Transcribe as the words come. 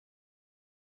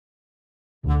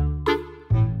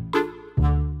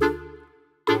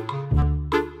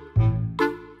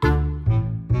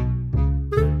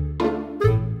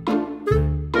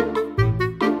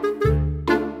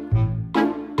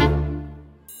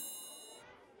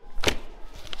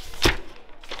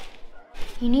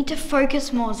You need to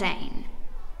focus more, Zane.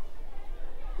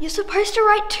 You're supposed to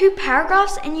write 2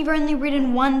 paragraphs and you've only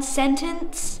written 1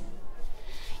 sentence.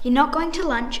 You're not going to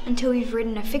lunch until you've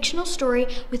written a fictional story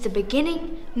with a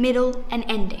beginning, middle, and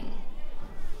ending.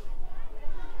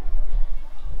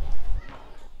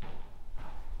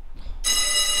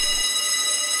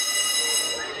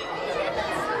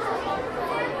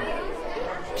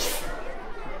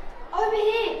 Over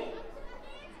here!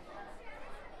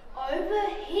 Over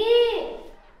here!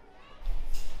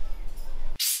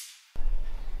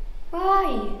 Where are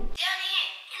you? Down here,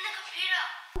 in the computer.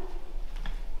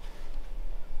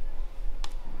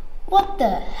 What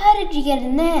the? How did you get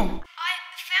in there? I found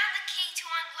the key to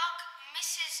unlock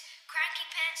Mrs. Cranky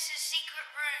Pants' secret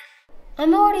room.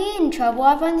 I'm already in trouble.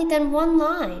 I've only done 1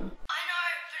 line. I know,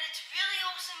 but it's really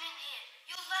awesome in here.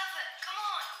 You'll love it. Come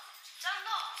on. It's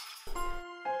unlocked.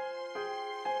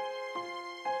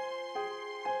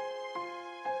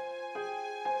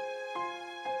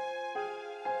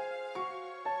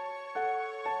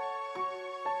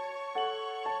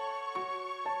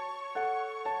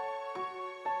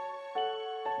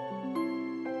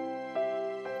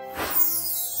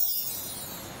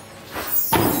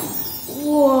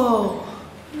 Whoa!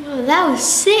 Oh, that was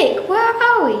sick. Where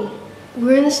are we?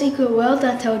 We're in the secret world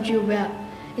I told you about.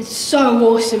 It's so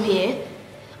awesome here.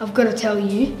 I've got to tell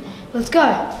you. Let's go.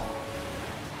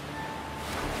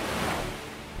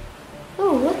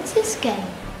 Oh, what's this game?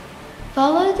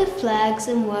 Follow the flags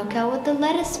and work out what the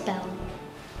letters spell.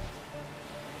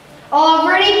 Oh, I've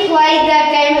already played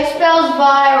that game. It spells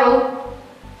viral.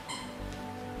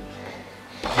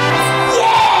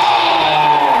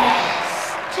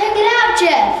 Check it out,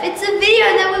 Jeff. It's a video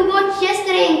that we watched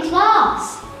yesterday in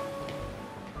class.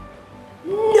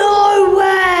 No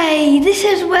way! This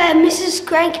is where Mrs.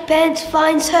 Cranky Pants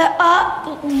finds her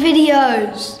art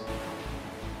videos.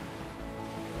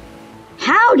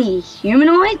 Howdy,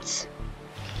 humanoids!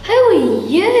 Who are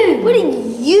you? Where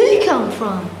did you come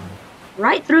from?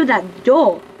 Right through that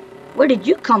door. Where did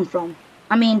you come from?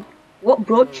 I mean, what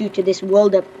brought you to this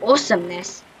world of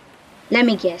awesomeness? Let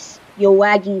me guess, you're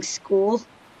wagging school?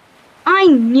 I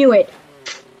knew it!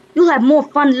 You'll have more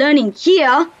fun learning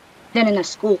here than in a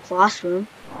school classroom.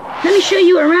 Let me show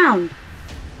you around.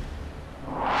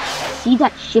 See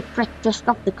that shipwreck just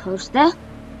off the coast there?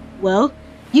 Well,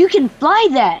 you can fly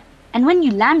there, and when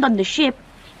you land on the ship,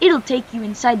 it'll take you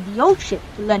inside the old ship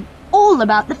to learn all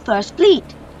about the First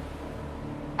Fleet.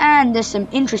 And there's some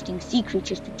interesting sea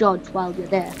creatures to dodge while you're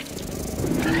there.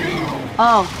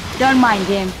 Oh, don't mind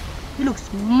him. He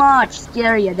looks much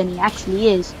scarier than he actually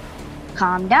is.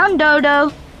 Calm down,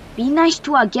 Dodo. Be nice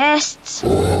to our guests.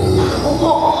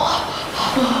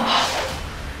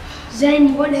 Zane,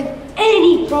 you won't have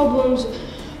any problems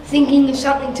thinking of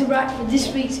something to write for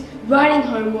this week's writing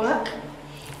homework.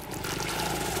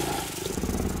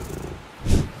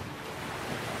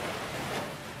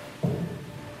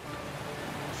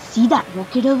 See that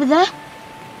rocket over there?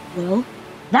 Well,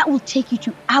 that will take you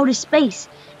to outer space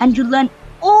and you'll learn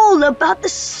all about the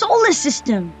solar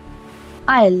system.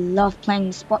 I love playing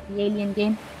the Spot the Alien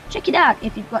game. Check it out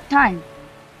if you've got time.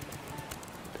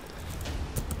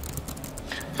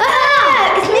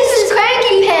 Ah! It's Mrs.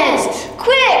 Cranky Pants!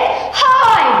 Quick!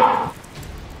 Hide!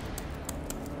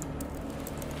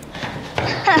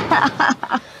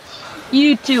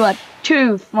 You two are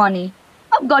too funny.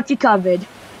 I've got you covered.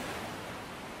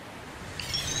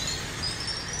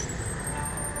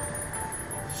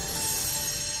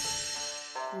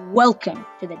 Welcome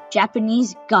to the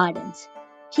Japanese Gardens.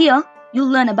 Here, you'll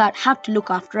learn about how to look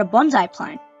after a bonsai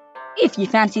plant. If you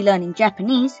fancy learning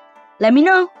Japanese, let me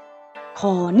know.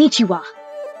 Konnichiwa.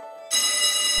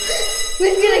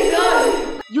 We're gonna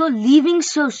go! You're leaving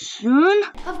so soon?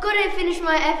 I've got to finish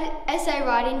my essay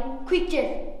writing. Quick,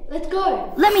 Jeff. Let's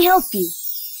go. Let me help you.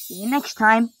 See you next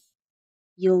time.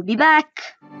 You'll be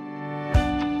back.